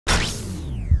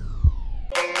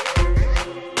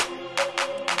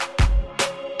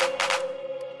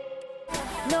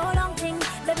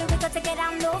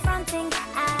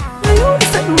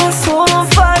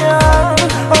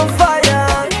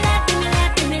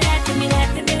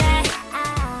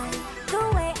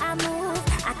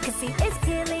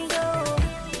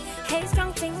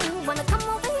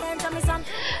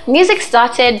Music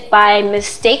started by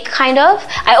mistake, kind of.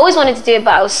 I always wanted to do it,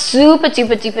 but I was super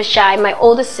duper duper shy. My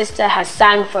older sister has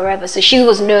sang forever, so she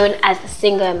was known as the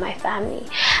singer in my family.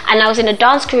 And I was in a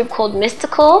dance group called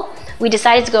Mystical. We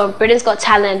decided to go on Britain's Got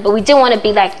Talent, but we didn't want to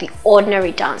be like the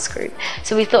ordinary dance group.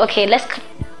 So we thought, okay, let's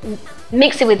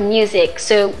mix it with music.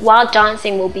 So while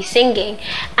dancing, we'll be singing.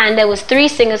 And there was 3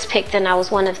 singers picked, and I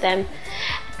was one of them.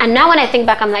 And now when I think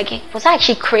back, I'm like, was that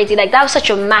actually crazy? Like, that was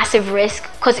such a massive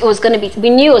risk, because it was going to be,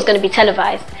 we knew it was going to be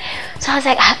televised. So I was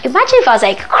like, imagine if I was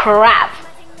like, crap.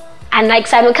 And like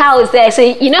Simon Cowell was there. So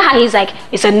you know how he's like,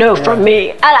 it's a no from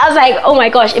me. And I was like, oh my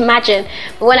gosh, imagine.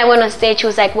 But when I went on stage, he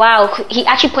was like, wow. He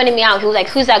actually pointed me out. He was like,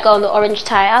 who's that girl in the orange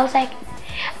tie? I was like,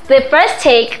 the first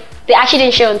take, they actually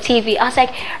didn't show on TV. I was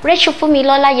like, Rachel Fumi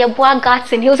Lola, your boy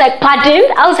Gatson. He was like,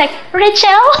 pardon? I was like,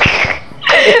 Rachel?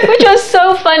 Which was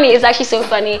so funny. It's actually so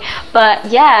funny. But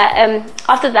yeah,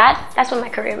 after that, that's when my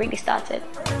career really started.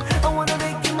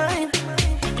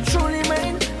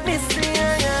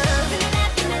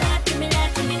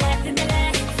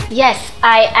 Yes,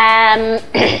 I am.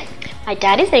 My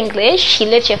dad is English. He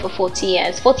lived here for 40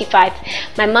 years, 45.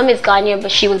 My mum is Ghanaian,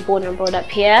 but she was born and brought up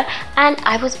here. And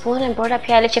I was born and brought up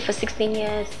here. I lived here for 16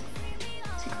 years.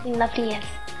 16 lovely years.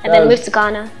 And then moved to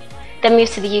Ghana. Then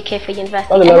moved to the UK for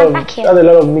university. And I'm back here. That's a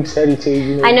lot of mixed heritage.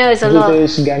 You know, I know, it's a lot.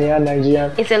 British, Ghanaian,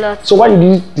 Nigerian. It's a lot. So why did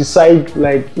you decide,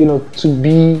 like, you know, to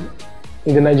be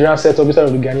in the Nigerian setup instead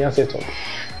of the Ghanaian setup?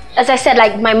 As I said,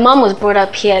 like, my mom was brought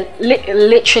up here,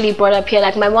 literally brought up here.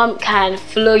 Like, my mom can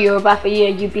flow Yoruba for you,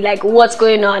 you'd be like, what's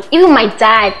going on? Even my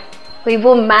dad, we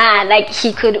were mad, like,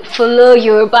 he could flow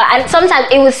Yoruba, and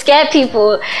sometimes it would scare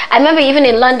people. I remember even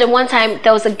in London one time,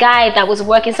 there was a guy that was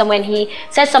working somewhere, and he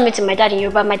said something to my dad in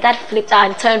Yoruba. My dad flipped out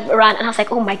and turned around, and I was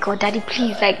like, oh my God, Daddy,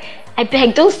 please, like, I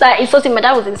beg, don't start insulting. My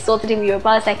dad was insulting him in Yoruba.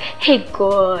 I was like, hey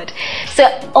God. So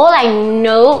all I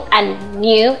know and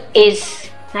knew is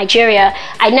Nigeria.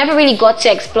 I never really got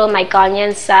to explore my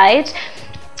Ghanaian side.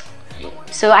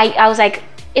 So I was like,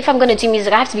 if I'm going to do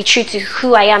music, I have to be true to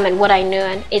who I am and what I know,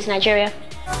 and it's Nigeria.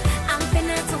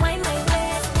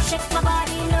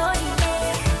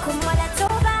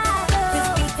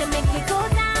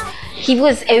 He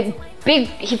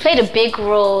played a big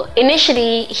role.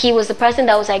 Initially, he was the person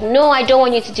that was like, no, I don't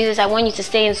want you to do this. I want you to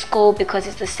stay in school because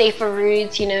it's the safer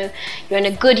route, you know, you're in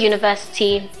a good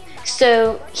university.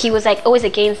 So he was like always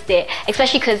against it,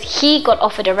 especially because he got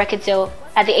offered a record deal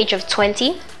at the age of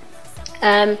 20.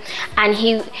 And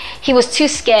he was too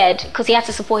scared because he had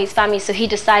to support his family, so he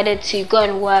decided to go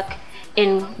and work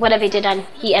in whatever he did, and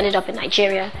he ended up in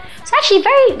Nigeria. So actually,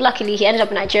 very luckily, he ended up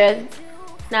in Nigeria.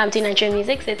 Now I'm doing Nigerian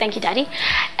music, so thank you, Daddy.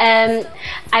 I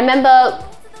remember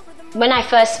when I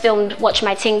first filmed Watch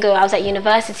My Tingo, I was at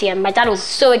university, and my dad was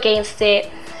so against it.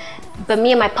 But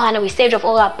me and my partner, we saved up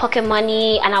all our pocket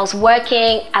money, and I was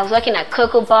working at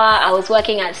Cocoa Bar, I was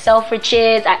working at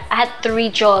Selfridges. I had 3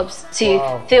 jobs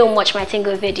to film Watch My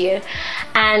Tingo video.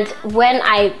 And when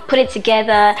I put it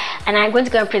together and I'm going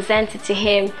to go and present it to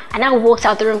him, and I walked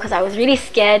out the room because I was really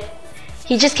scared,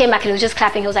 he just came back and he was just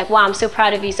clapping. He was like, wow, I'm so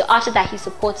proud of you. So after that, he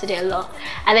supported it a lot.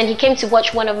 And then he came to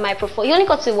watch one of my he only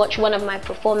got to watch one of my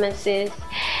performances,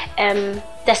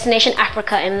 Destination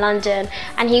Africa in London,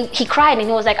 and he cried and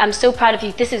he was like, I'm so proud of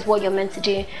you, this is what you're meant to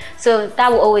do. So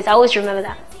that will I always remember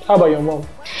that. How about your mom?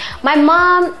 My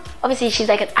mom, obviously, she's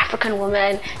like an African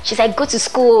woman. She's like, go to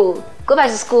school, go back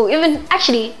to school. Even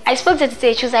actually, I spoke to her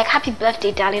today. She was like, happy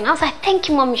birthday, darling. I was like, thank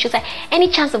you, Mommy. She was like, any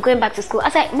chance of going back to school? I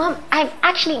was like, Mom, I'm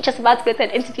actually just about to go to an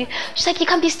interview. She's like, you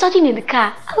can be studying in the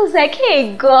car. I was like,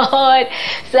 hey God.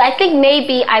 So I think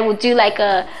maybe I would do like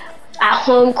a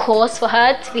at-home course for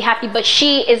her to be happy, but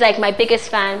she is like my biggest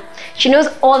fan. She knows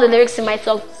all the lyrics to my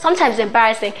song. Sometimes it's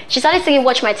embarrassing. She started singing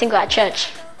Watch My Tingo at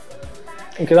church.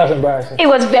 Okay, that's embarrassing. It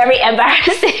was very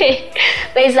embarrassing.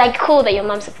 But it's like cool that your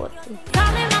mom supports you.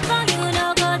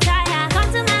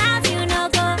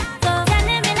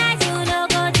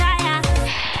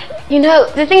 You know,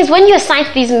 the thing is, when you assign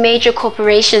to these major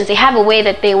corporations, they have a way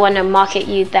that they want to market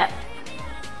you that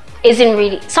isn't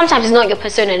really, sometimes it's not your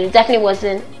persona, and it definitely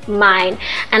wasn't mine.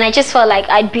 And I just felt like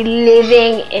I'd be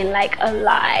living in like a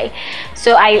lie.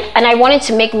 So I wanted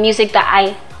to make music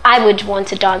that I would want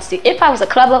to dance to. If I was a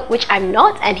clubber, which I'm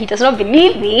not, and he does not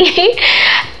believe me,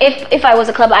 if I was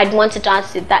a clubber, I'd want to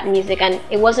dance to that music, and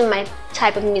it wasn't my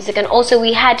type of music. And also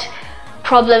we had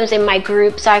problems in my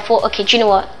group, so I thought, okay, do you know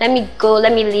what, let me go,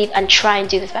 let me leave and try and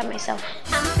do this by myself.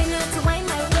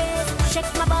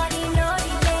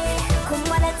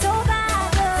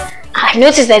 I've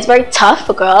noticed that it's very tough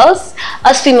for girls.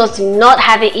 Us females do not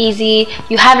have it easy.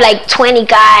 You have like 20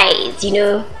 guys, you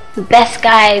know, the best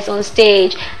guys on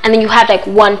stage, and then you have like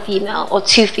one female or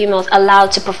two females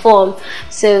allowed to perform.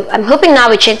 So I'm hoping now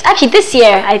it changes. Actually, this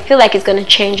year I feel like it's going to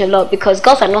change a lot because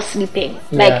girls are not sleeping.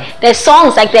 Like there's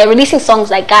songs, like they're releasing songs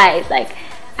like guys, like,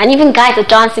 and even guys are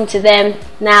dancing to them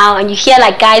now, and you hear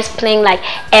like guys playing like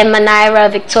Emma, Naira,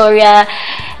 Victoria,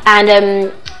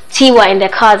 and Tiwa in their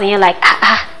cars, and you're like,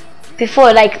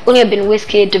 before like only have been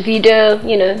Whiskey, Davido,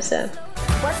 you know. So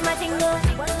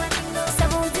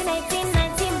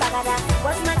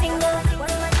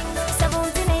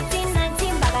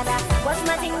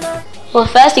well,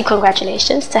 firstly,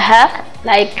 congratulations to her.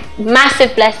 Like,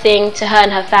 massive blessing to her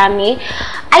and her family.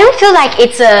 I don't feel like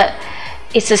it's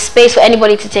a space for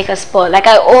anybody to take a spot. Like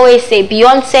I always say,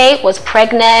 Beyonce was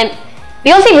pregnant.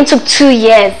 Beyonce even took 2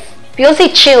 years.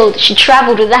 Beyonce chilled. She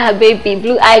traveled without her baby,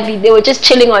 Blue Ivy. They were just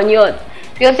chilling on yachts.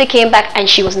 Beyonce came back and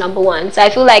she was #1. So I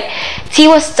feel like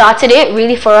Tiwa started it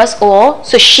really for us all.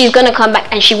 So she's gonna come back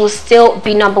and she will still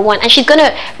be #1. And she's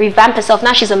gonna revamp herself.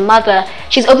 Now she's a mother.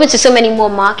 She's open to so many more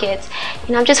markets.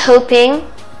 You know, I'm just hoping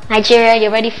Nigeria,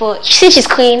 you're ready for. Since she's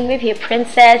queen, maybe a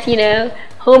princess. You know,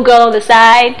 homegirl on the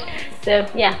side. So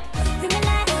yeah.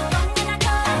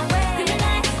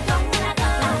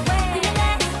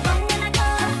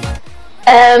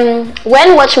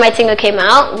 When Watch My Tingo came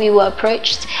out, we were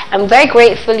approached, and very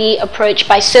gratefully approached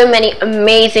by so many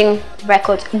amazing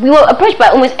records. We were approached by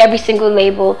almost every single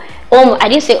label. I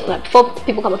didn't say like before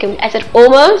people come okay, I said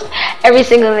almost every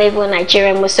single label in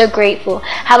Nigeria, and we're so grateful.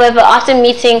 However, after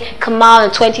meeting Kamal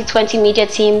and 2020 media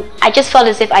team, I just felt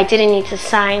as if I didn't need to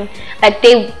sign. Like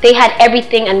they had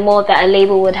everything and more that a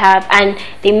label would have, and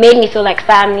they made me feel like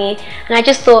family. And I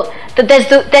just thought that there's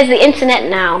the internet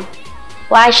now.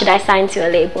 Why should I sign to a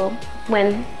label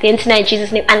when the internet, in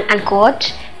Jesus' name, and God,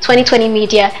 2020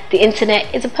 media, the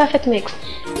internet is a perfect mix.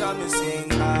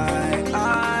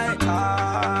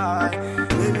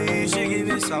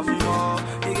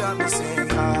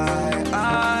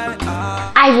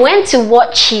 I went to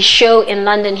watch his show in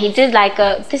London. He did like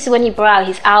this is when he brought out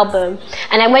his album,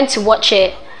 and I went to watch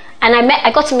it, and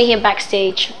I got to meet him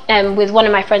backstage with one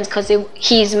of my friends because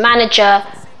his manager.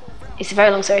 It's a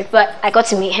very long story, but I got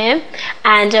to meet him,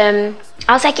 and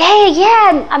I was like, hey,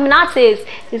 yeah, I'm an artist.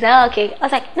 He's like, oh, okay. I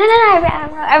was like, no,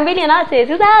 I'm really an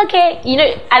artist. He's like, oh, okay. You know,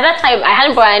 at that time, I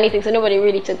hadn't brought anything, so nobody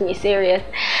really took me serious.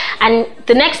 And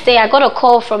the next day, I got a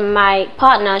call from my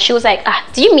partner. She was like,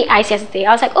 did you meet Ice yesterday?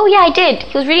 I was like, oh, yeah, I did.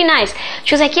 He was really nice.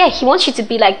 She was like, yeah, he wants you to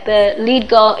be like the lead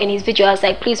girl in his video. I was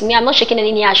like, please, I'm not shaking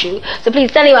any yashu. So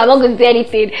please tell him I'm not going to do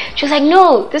anything. She was like,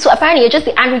 no, apparently you're just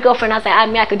the angry girlfriend. I was like,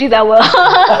 I could do that well.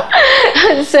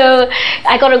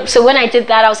 So when I did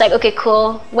that, I was like, okay, cool.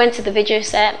 Went to the video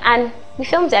set and we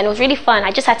filmed it, and it was really fun.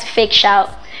 I just had to fake shout.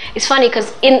 It's funny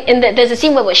because there's a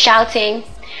scene where we're shouting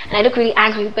and I look really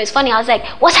angry, but it's funny. I was like,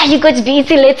 what are you going to be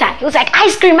eating later? He was like,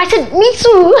 ice cream. I said, me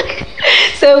too.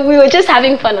 So we were just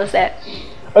having fun on set.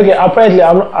 Okay, apparently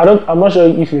I'm not sure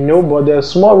if you know, but there's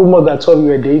small rumors that told you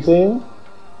were dating.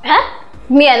 Huh?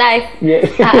 Me and I?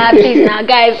 Yeah. Please now,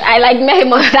 guys. I like met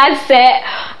him on that set.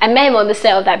 I met him on the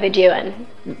set of that video, and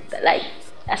like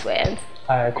that's where it ends.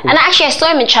 Cool. And actually, I saw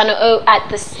him in Channel O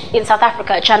in South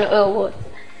Africa, Channel O Awards.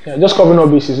 Yeah, just covering all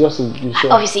bases, just to be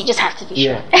sure. Obviously, you just have to be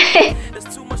sure.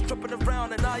 There's too much tripping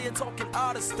around, and now you're talking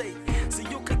out of state. So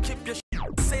you can keep your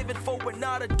save it for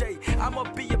another day. I'ma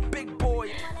be a big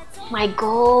boy. My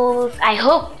goals, I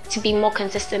hope to be more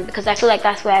consistent because I feel like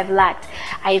that's where I've lacked.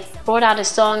 I brought out a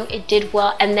song, it did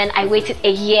well, and then I waited a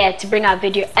year to bring out a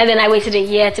video, and then I waited a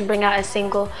year to bring out a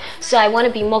single. So I want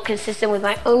to be more consistent with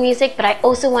my own music, but I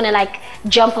also want to like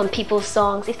jump on people's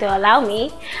songs if they'll allow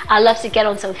me. I'd love to get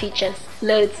on some features,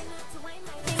 loads.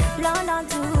 London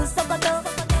to Sokoto,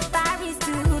 Paris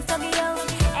to Tokyo.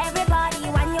 Everybody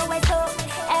when you wake up,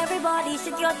 everybody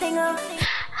shoot your thing up.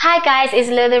 Hi guys, it's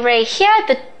Lola. Here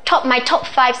are my top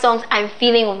 5 songs I'm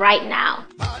feeling right now.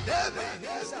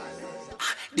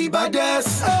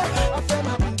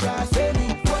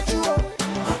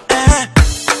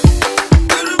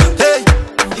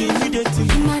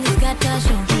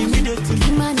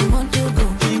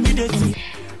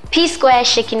 P Square,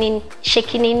 shaking in,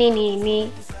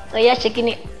 oh yeah, shaking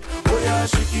it.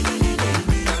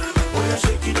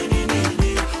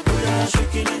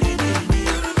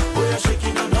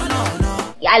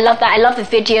 I love that. I love the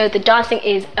video. The dancing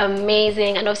is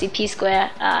amazing, and obviously P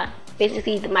Square,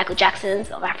 basically the Michael Jacksons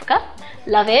of Africa.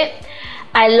 Love it.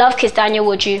 I love Kiss Daniel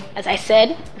Woju, as I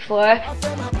said before.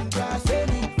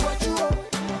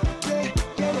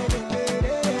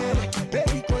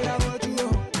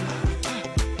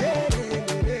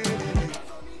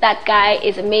 That guy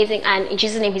is amazing, and in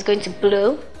Jesus' name, he's going to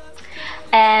blow.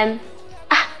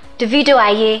 Davido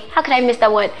Aye. How could I miss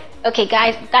that one? Okay,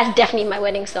 guys, that's definitely my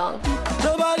wedding song.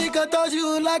 Nobody can touch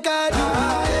you like I do.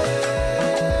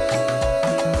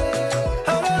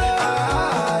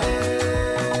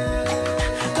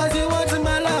 'Cause you want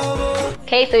my love.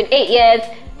 Okay, so in 8 years,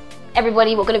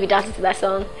 everybody, we're gonna be dancing to that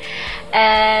song.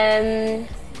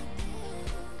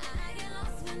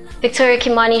 Victoria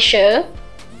Kimani show.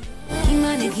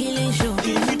 Kimani killing show.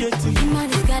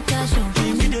 Kimani got a show.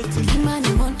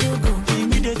 Kimani want to go.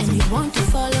 And you want to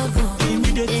follow go.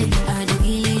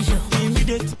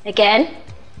 Again,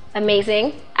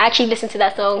 amazing. I actually listen to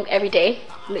that song every day.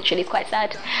 Literally, it's quite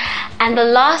sad. And the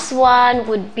last one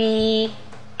would be,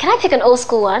 can I take an old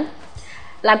school one?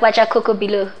 Lagbaja Coco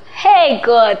Below. Hey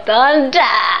God, Thunder!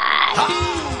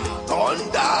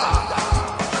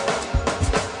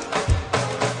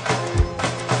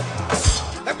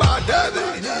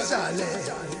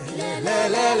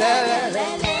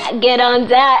 Get on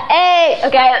that. Hey!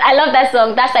 Okay, I love that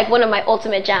song. That's like one of my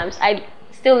ultimate jams. I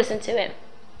still listen to it.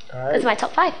 Alright. That's my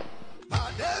top 5.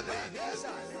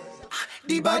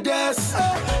 The baddest.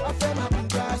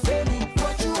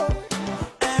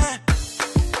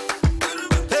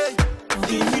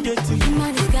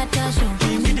 Kimani got a show.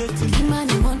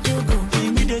 Kimani want to go.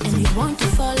 And you want to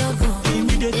follow go.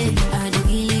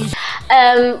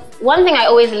 One thing I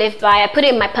always live by, I put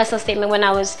it in my personal statement when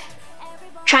I was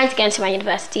trying to get into my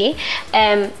university.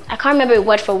 I can't remember it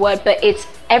word for word, but it's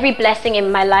every blessing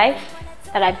in my life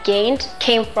that I've gained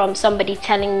came from somebody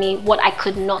telling me what I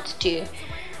could not do.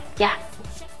 Yeah,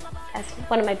 that's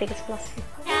one of my biggest philosophies.